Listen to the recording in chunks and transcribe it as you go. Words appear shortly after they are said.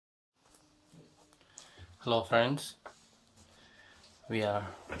Hello friends, we are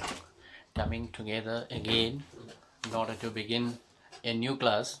coming together again in order to begin a new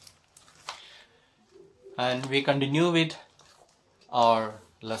class, and we continue with our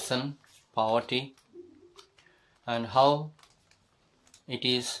lesson poverty and how it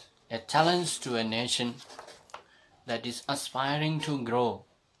is a challenge to a nation that is aspiring to grow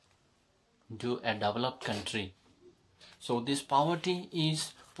into a developed country. So this poverty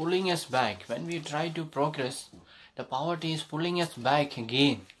is pulling us back. When we try to progress, the poverty is pulling us back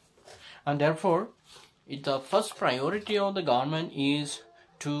again. And therefore, the first priority of the government is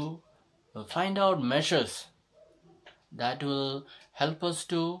to find out measures that will help us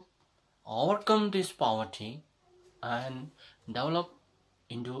to overcome this poverty and develop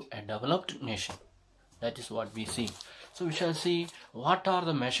into a developed nation. That is what we see. So we shall see what are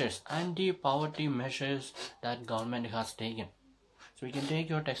the measures, anti-poverty measures that government has taken. So we can take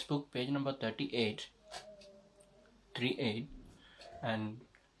your textbook, page number 38, and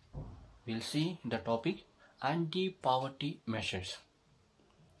we'll see the topic anti-poverty measures.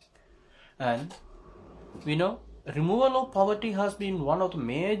 And we know removal of poverty has been one of the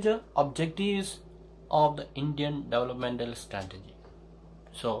major objectives of the Indian developmental strategy.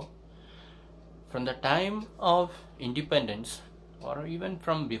 So from the time of independence, or even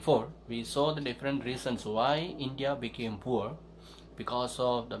from before, we saw the different reasons why India became poor, because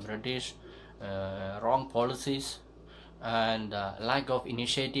of the British wrong policies and lack of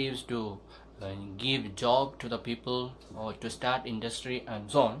initiatives to give job to the people or to start industry and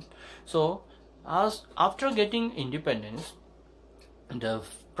so on. So after getting independence, the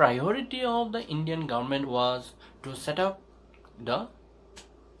priority of the Indian government was to set up the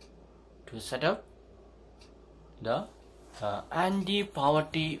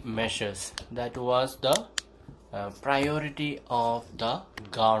anti-poverty measures. That was the priority of the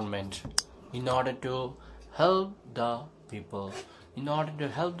government in order to help the people,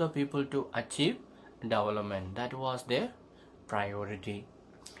 to achieve development. That was their priority.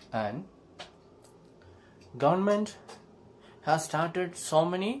 And government has started so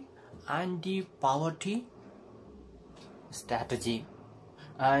many anti-poverty strategy,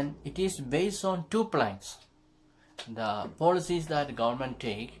 and it is based on two planks. The policies that government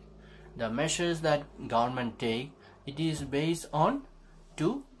take, the measures that government take, it is based on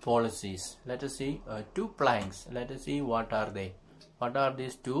two policies. Let us see two planks. Let us see what are they. What are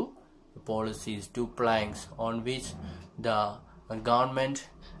these two policies, two planks on which the government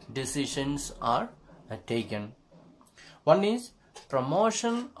decisions are taken. One is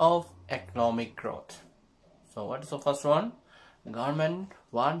promotion of economic growth. So what is the first one? Government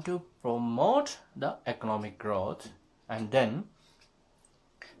want to promote the economic growth, and then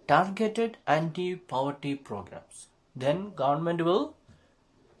targeted anti-poverty programs. Then government will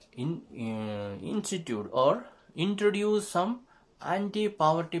institute or introduce some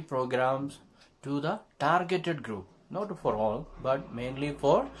anti-poverty programs to the targeted group, not for all, but mainly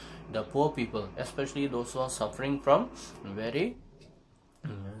for the poor people, especially those who are suffering from very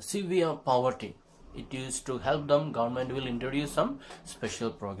severe poverty. It is to help them. Government will introduce some special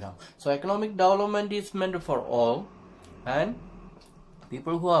program. So economic development is meant for all, and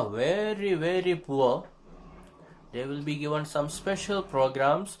people who are very, very poor, they will be given some special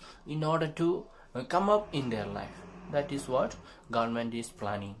programs in order to come up in their life. That is what government is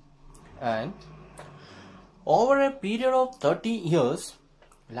planning. And over a period of 30 years,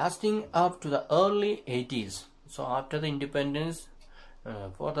 lasting up to the early 80s, so after the independence,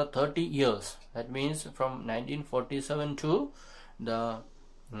 for the 30 years, that means from 1947 to the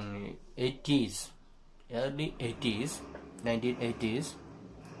 80s, early 80s, 1980s,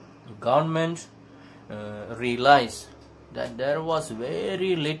 government realized that there was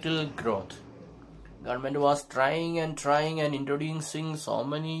very little growth. Government was trying and introducing so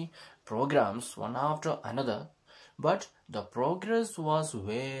many programs one after another, but the progress was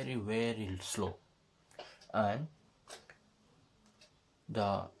very, very slow, and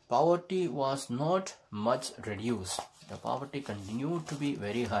the poverty was not much reduced. The poverty continued to be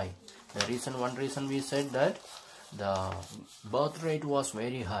very high. One reason we said that the birth rate was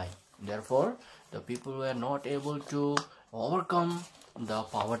very high. Therefore, the people were not able to overcome the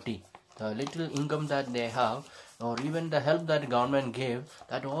poverty. The little income that they have, or even the help that government gave,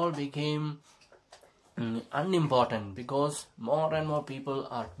 that all became unimportant, because more and more people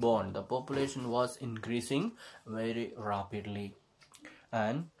are born. The population was increasing very rapidly.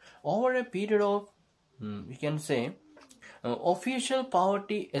 And over a period of, we can say, official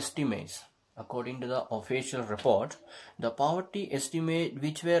poverty estimates, according to the official report, the poverty estimate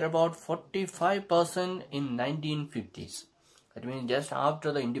which were about 45% in 1950s, That means just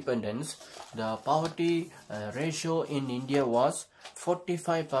after the independence, the poverty ratio in India was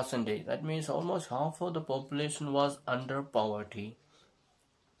 45%. That means almost half of the population was under poverty.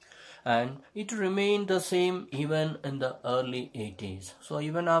 And it remained the same even in the early 80s. So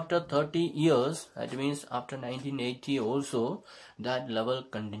even after 30 years, that means after 1980 also, that level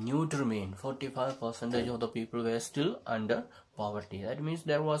continued to remain. 45% of the people were still under poverty. That means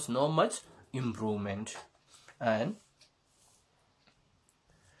there was no much improvement. And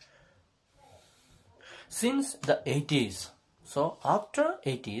since the 80s, so after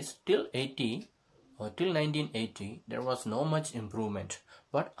 80s till 80 or till 1980, there was no much improvement.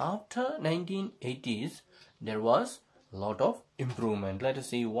 But after 1980s, there was a lot of improvement. Let us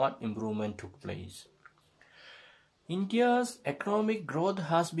see what improvement took place. India's economic growth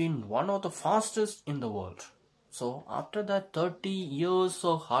has been one of the fastest in the world. So after that 30 years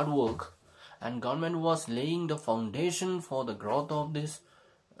of hard work, and government was laying the foundation for the growth of this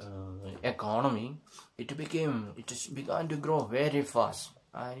economy, it began to grow very fast,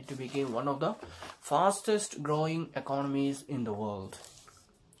 and it became one of the fastest growing economies in the world.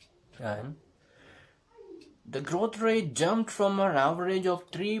 And the growth rate jumped from an average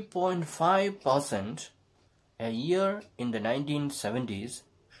of 3.5% a year in the 1970s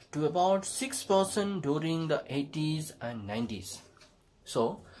to about 6% during the 80s and 90s.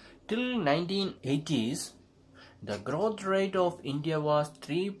 So till 1980s, the growth rate of India was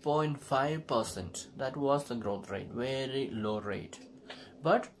 3.5%. That was the growth rate, very low rate.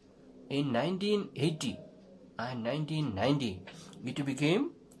 But in 1980 and 1990, it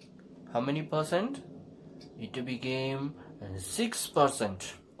became how many percent? It became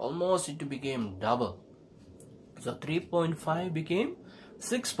 6%. Almost it became double. So 3.5 became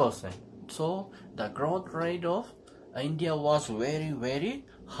 6%. So the growth rate of India was very, very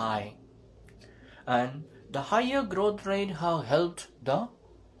high. And the higher growth rate have helped the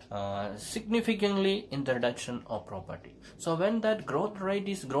significantly in the reduction of poverty. So when that growth rate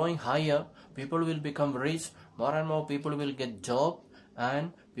is growing higher, people will become rich, more and more people will get job,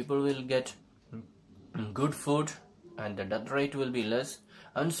 and people will get good food, and the death rate will be less,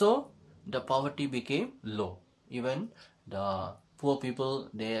 and so the poverty became low. Even the poor people,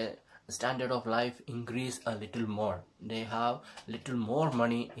 their standard of life increase a little more. They have little more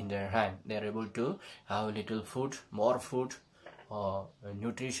money in their hand. They are able to have little food, more food,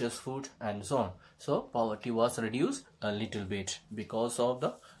 nutritious food, and so on. So poverty was reduced a little bit because of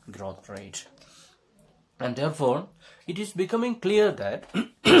the growth rate. And therefore, it is becoming clear that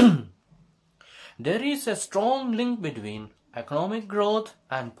there is a strong link between economic growth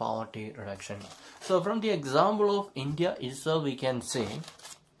and poverty reduction. So from the example of India itself, we can say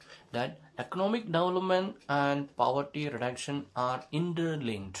that economic development and poverty reduction are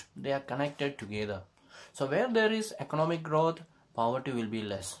interlinked. They are connected together. So where there is economic growth, poverty will be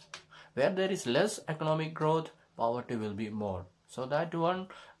less. Where there is less economic growth, poverty will be more. So that one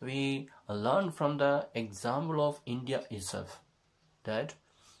we learn from the example of India itself, that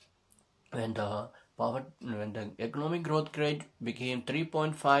when the economic growth rate became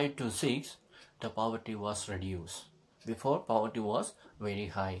 3.5 to 6, the poverty was reduced. Before, poverty was very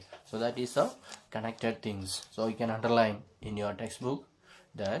high. So that is a connected things. So you can underline in your textbook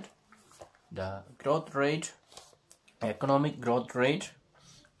that the growth rate, economic growth rate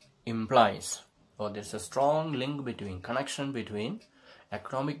implies, or there's a strong link between, connection between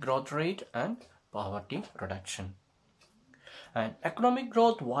economic growth rate and poverty reduction. And economic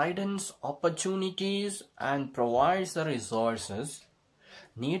growth widens opportunities and provides the resources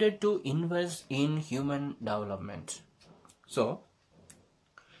needed to invest in human development. So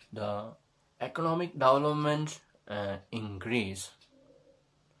the economic development increase,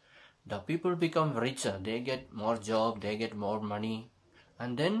 the people become richer, they get more job, they get more money,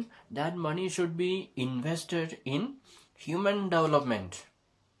 and then that money should be invested in human development.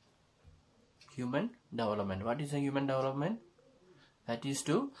 Human development. What is a human development? That is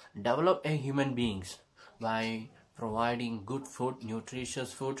to develop a human beings by providing good food,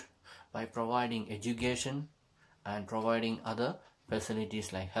 nutritious food, by providing education and providing other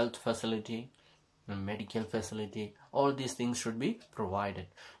facilities like health facility, medical facility. All these things should be provided.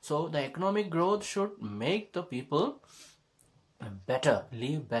 So the economic growth should make the people better,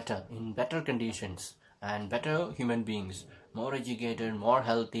 live better, in better conditions, and better human beings, more educated, more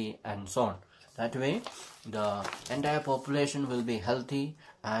healthy, and so on. That way the entire population will be healthy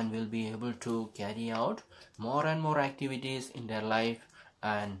and will be able to carry out more and more activities in their life,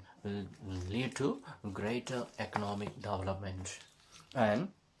 and will lead to greater economic development. And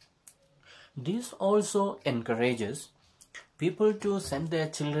this also encourages people to send their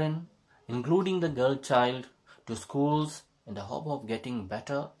children, including the girl child, to schools in the hope of getting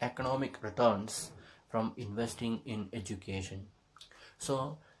better economic returns from investing in education.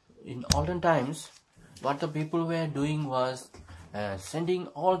 So in olden times, what the people were doing was sending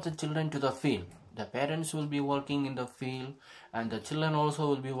all the children to the field. The parents will be working in the field and the children also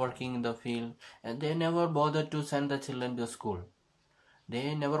will be working in the field, and they never bothered to send the children to school.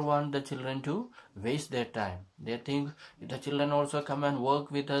 They never want the children to waste their time. They think the children also come and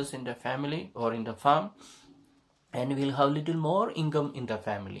work with us in the family or in the farm, and we'll have little more income in the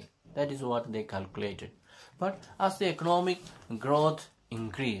family. That is what they calculated. But as the economic growth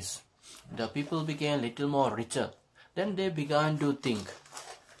increased, the people became a little more richer. Then they began to think,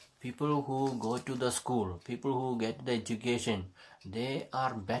 people who go to the school, people who get the education, they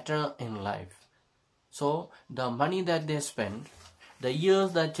are better in life. So the money that they spend, the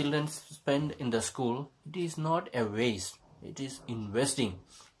years that children spend in the school, it is not a waste, it is investing.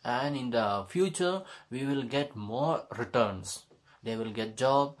 And in the future, we will get more returns. They will get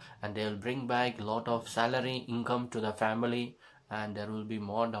job and they will bring back a lot of salary income to the family, and there will be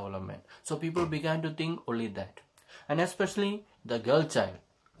more development. So people began to think only that. And especially the girl child.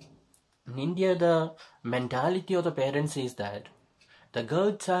 In India, the mentality of the parents is that the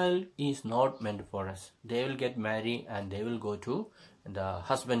girl child is not meant for us. They will get married and they will go to the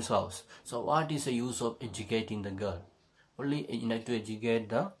husband's house. So what is the use of educating the girl? Only to educate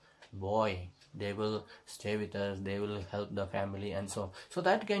the boy. They will stay with us, they will help the family and so on. So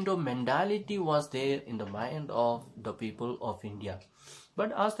that kind of mentality was there in the mind of the people of India.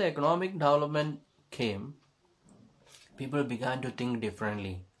 But as the economic development came, people began to think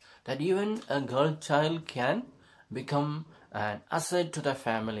differently. That even a girl child can become an asset to the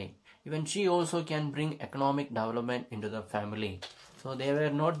family. Even she also can bring economic development into the family. So they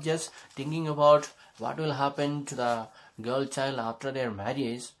were not just thinking about what will happen to the girl child after their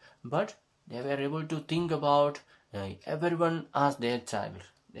marriage, but they were able to think about everyone as their child.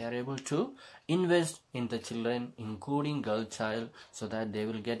 They are able to invest in the children, including girl child, so that they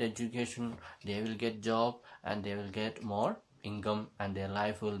will get education, they will get job, and they will get more income, and their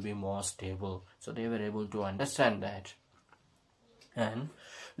life will be more stable. So they were able to understand that. And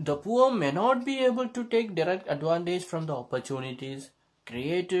the poor may not be able to take direct advantage from the opportunities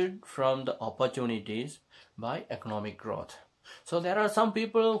created from the opportunities by economic growth. So there are some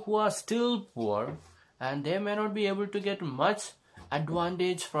people who are still poor and they may not be able to get much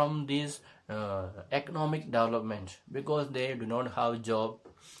advantage from this economic development because they do not have job,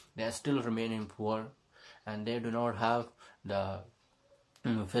 they are still remaining poor, and they do not have the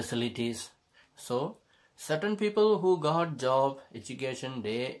facilities. So certain people who got job, education,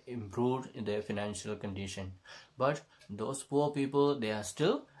 they improved their financial condition, but those poor people, they are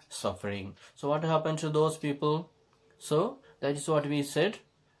still suffering. So what happened to those people? So that is what we said.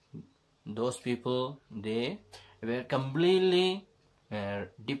 Those people, they were completely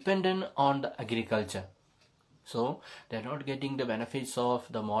dependent on the agriculture. So they are not getting the benefits of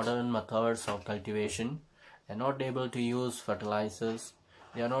the modern methods of cultivation. They are not able to use fertilizers.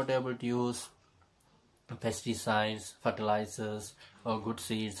 They are not able to use pesticides, fertilizers, or good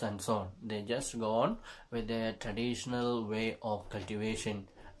seeds and so on. They just go on with their traditional way of cultivation,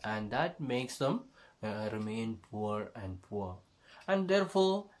 and that makes them remain poor and poor. And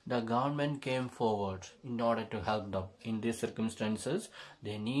therefore the government came forward in order to help them. In these circumstances,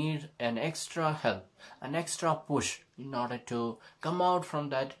 they need an extra help, an extra push in order to come out from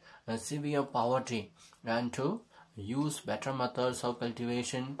that severe poverty and to use better methods of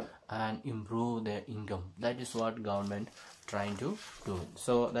cultivation and improve their income. That is what government trying to do.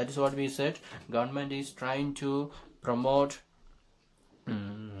 So that is what we said. Government is trying to promote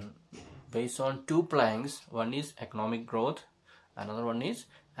based on two planks. One is economic growth, another one is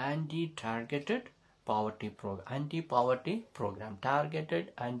anti-targeted poverty program,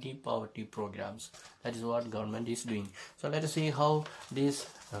 targeted anti-poverty programs. That is what government is doing. So let us see how this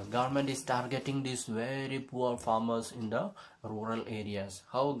government is targeting these very poor farmers in the rural areas,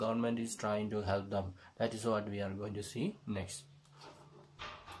 how government is trying to help them. That is what we are going to see next.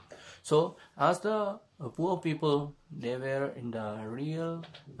 So as the poor people, they were in the real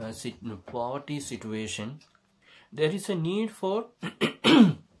poverty situation, there is a need for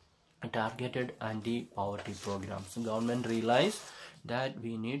targeted anti-poverty programs. Government realized that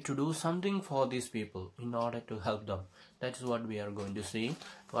we need to do something for these people in order to help them. That is what we are going to see.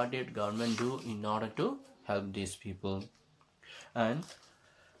 What did government do in order to help these people? And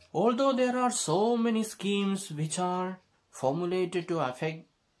although there are so many schemes which are formulated to affect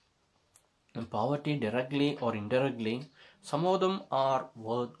poverty directly or indirectly, some of them are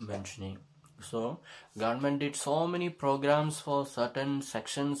worth mentioning. So government did so many programs for certain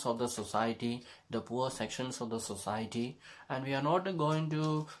sections of the society, the poor sections of the society, and we are not going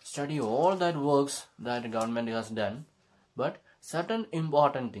to study all that works that government has done, but certain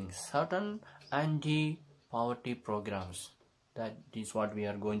important things, certain anti-poverty programs. That is what we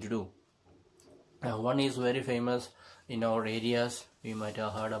are going to do. One is very famous in our areas, we might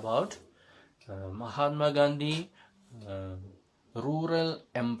have heard about Mahatma Gandhi Rural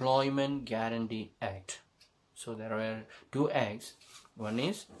Employment Guarantee Act. So there were two acts. One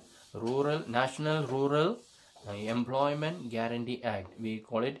is National Rural Employment Guarantee Act. We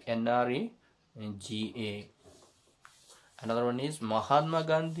call it NREGA. Another one is Mahatma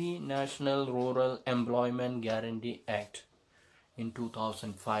Gandhi National Rural Employment Guarantee Act. In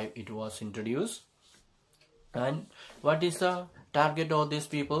 2005 it was introduced. And what is the target of these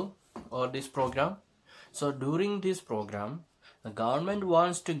people or this program? So during this program, the government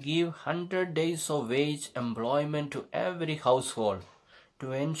wants to give 100 days of wage employment to every household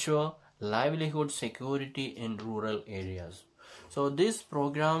to ensure livelihood security in rural areas. So this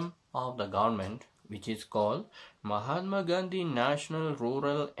program of the government, which is called Mahatma Gandhi National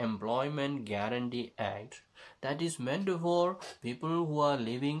Rural Employment Guarantee Act, that is meant for people who are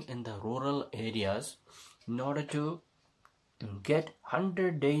living in the rural areas in order to get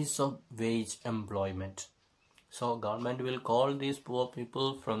 100 days of wage employment. So government will call these poor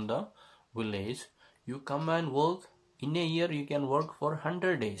people from the village. You come and work. In a year you can work for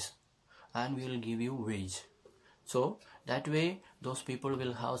 100 days and we will give you wage. So that way those people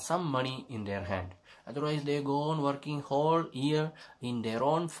will have some money in their hand. Otherwise they go on working whole year in their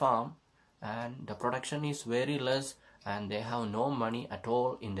own farm and the production is very less and they have no money at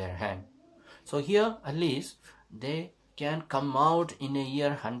all in their hand. So here at least they can come out in a year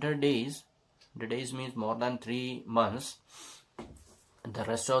 100 days. The days means more than 3 months. The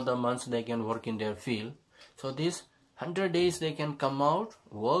rest of the months they can work in their field. So these 100 days they can come out,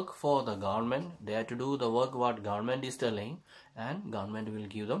 work for the government. They have to do the work what government is telling and government will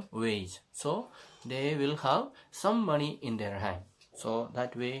give them wage. So they will have some money in their hand. So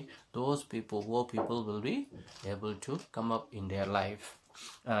that way those people, poor people, will be able to come up in their life.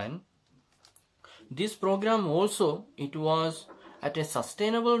 And this program also, it was at a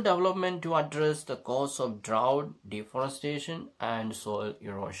sustainable development to address the cause of drought, deforestation and soil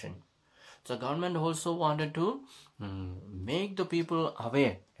erosion. So government also wanted to make the people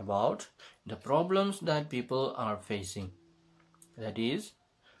aware about the problems that people are facing. That is,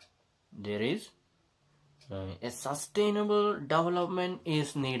 there is a sustainable development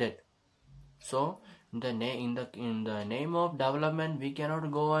is needed. So in the name of development, we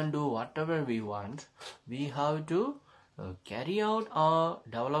cannot go and do whatever we want. We have to carry out our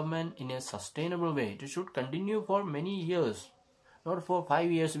development in a sustainable way. It should continue for many years. Not for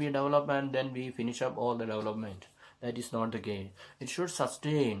 5 years we develop and then we finish up all the development. That is not the case. It should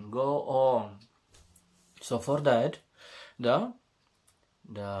sustain, go on. So for that, the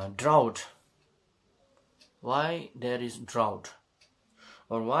drought, why there is drought,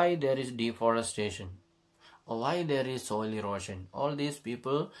 or why there is deforestation, or why there is soil erosion, all these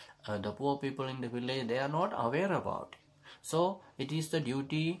people, the poor people in the village, they are not aware about it. So it is the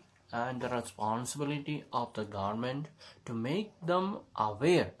duty and the responsibility of the government to make them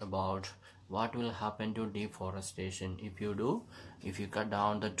aware about what will happen to deforestation. If you cut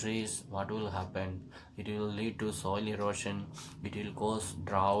down the trees, what will happen? It will lead to soil erosion, it will cause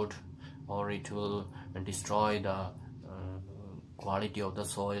drought, or it will destroy the quality of the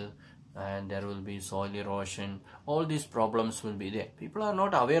soil, and there will be soil erosion. All these problems will be there. People are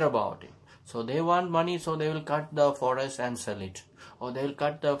not aware about it. So they want money, so they will cut the forest and sell it, or they will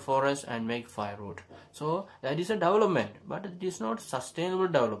cut the forest and make firewood. So that is a development, but it is not sustainable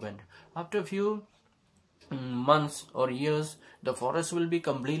development. After a few months or years, the forest will be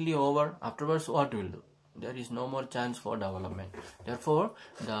completely over. Afterwards, what will do? There is no more chance for development. Therefore,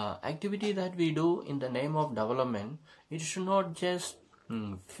 the activity that we do in the name of development, it should not just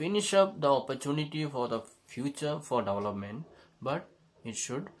finish up the opportunity for the future for development, but it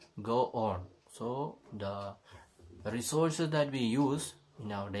should go on. So the resources that we use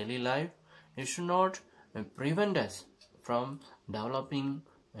in our daily life, it should not prevent us from developing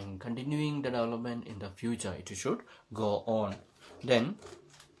and continuing the development in the future. It should go on. Then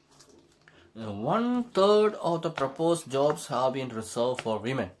 1/3 of the proposed jobs have been reserved for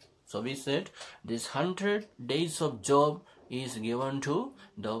women. So we said this 100 days of job is given to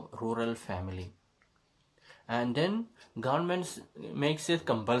the rural family. And then government makes it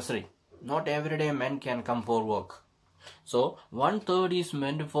compulsory. Not every day men can come for work. So 1/3 is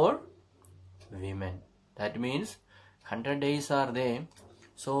meant for women. That means 100 days are there.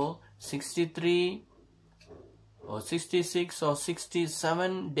 So 63 or 66 or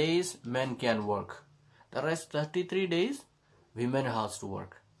 67 days men can work. The rest 33 days women has to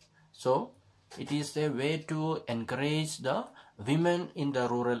work. So it is a way to encourage the women in the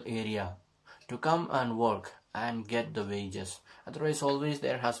rural area to come and work and get the wages. Otherwise always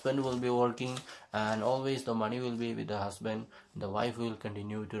their husband will be working and always the money will be with the husband. The wife will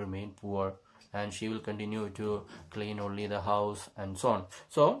continue to remain poor and she will continue to clean only the house and so on.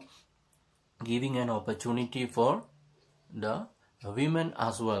 So giving an opportunity for the women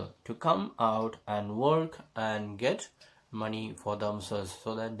as well to come out and work and get money for themselves,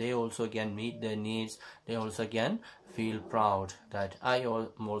 so that they also can meet their needs. They also can feel proud that I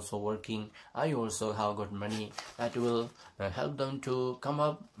am also working, I also have got money. That will help them to come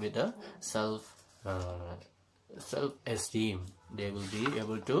up with a self-esteem. They will be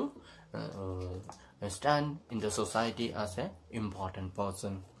able to stand in the society as an important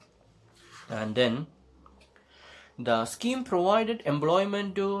person. And then the scheme provided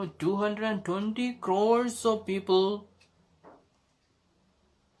employment to 220 crores of people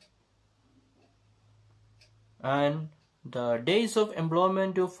and the days of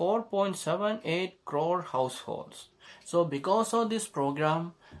employment to 4.78 crore households. So because of this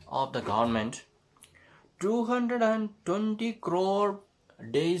program of the government, 220 crore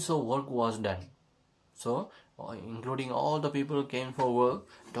days of work was done. So including all the people came for work,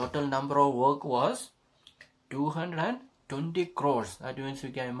 total number of work was 220 crores. That means you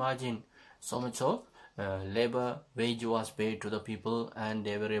can imagine so much of labor wage was paid to the people and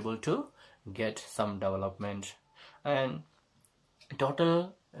they were able to get some development. And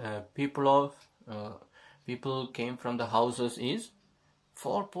total people came from the houses is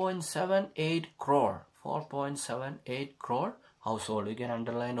 4.78 crore. 4.78 crore household. You can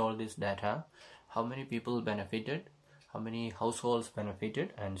underline all this data. How many people benefited, how many households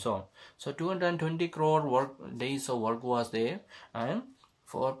benefited, and so on. So 220 crore days of work was there and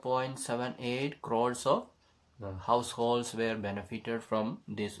 4.78 crores of households were benefited from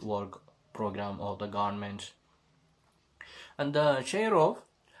this work program of the government. And the share of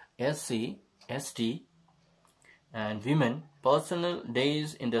SC, ST and women personal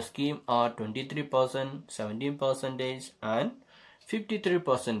days in the scheme are 23%, 17% and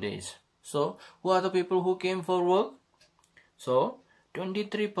 53%. So who are the people who came for work? So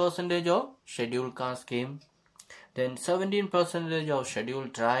 23% of scheduled caste came, then 17% of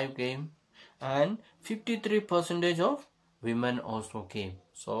scheduled tribe came, and 53% of women also came.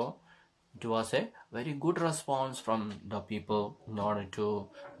 So it was a very good response from the people in order to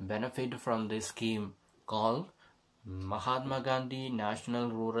benefit from this scheme called Mahatma Gandhi National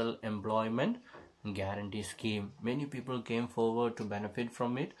Rural Employment Guarantee Scheme. Many people came forward to benefit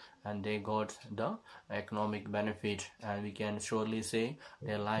from it and they got the economic benefit, and we can surely say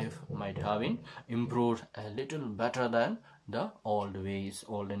their life might have been improved a little better than the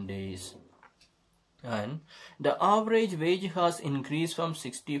olden days. And the average wage has increased from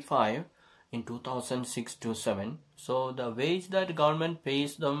 65 in 2006 to 7. So the wage that government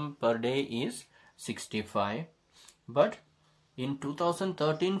pays them per day is 65, but in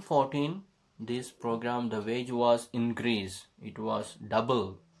 2013-14 this program the wage was increased. It was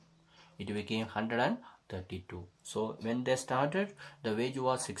double. It became 132. So when they started the wage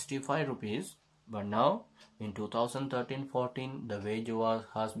was 65 rupees, but now in 2013-14 the wage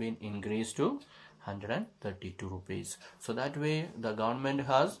has been increased to 132 rupees. So that way the government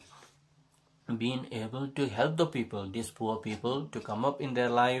has been able to help the people, these poor people, to come up in their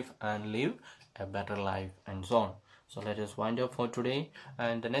life and live a better life and so on. So let us wind up for today,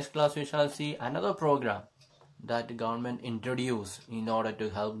 and the next class we shall see another program that the government introduced in order to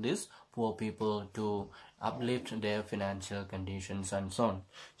help these poor people to uplift their financial conditions and so on.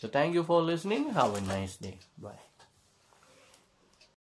 So thank you for listening. Have a nice day. Bye.